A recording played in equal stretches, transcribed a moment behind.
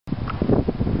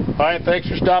Hi, thanks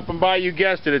for stopping by. You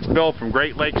guessed it, it's Bill from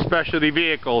Great Lakes Specialty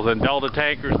Vehicles and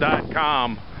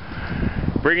DeltaTankers.com.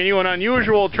 Bringing you an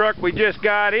unusual truck we just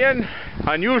got in.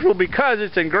 Unusual because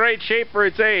it's in great shape for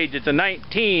its age. It's a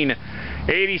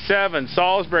 1987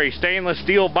 Saulsbury stainless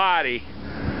steel body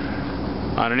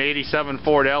on an 87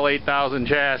 Ford L8000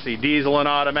 chassis, diesel and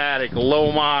automatic,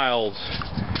 low miles.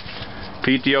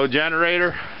 PTO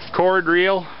generator, cord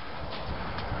reel,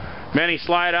 many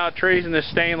slide out trays in this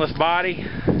stainless body.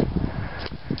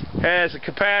 Has a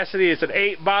capacity, it's an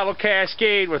 8 bottle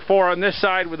cascade with 4 on this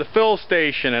side with a fill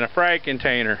station and a frag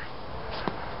container.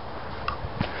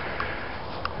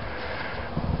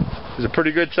 There's a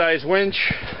pretty good sized winch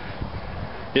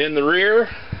in the rear.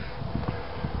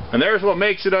 And there's what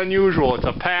makes it unusual. It's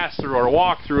a pass-through or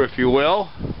walk-through, if you will.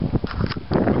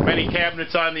 With many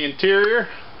cabinets on the interior.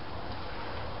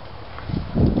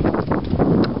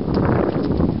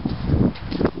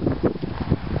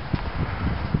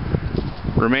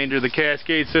 Remainder of the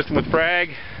cascade system with frag.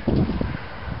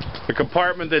 The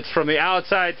compartment that's from the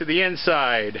outside to the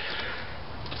inside.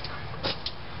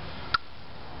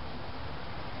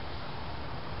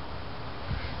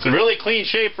 It's in really clean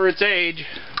shape for its age.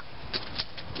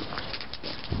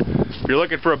 If you're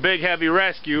looking for a big heavy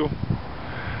rescue,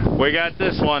 we got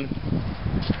this one.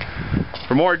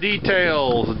 For more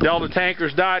details,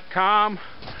 DeltaTankers.com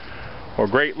or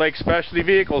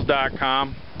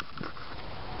GreatLakesSpecialtyVehicles.com.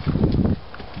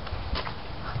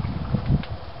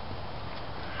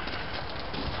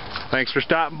 Thanks for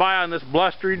stopping by on this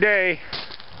blustery day.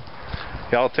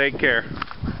 Y'all take care.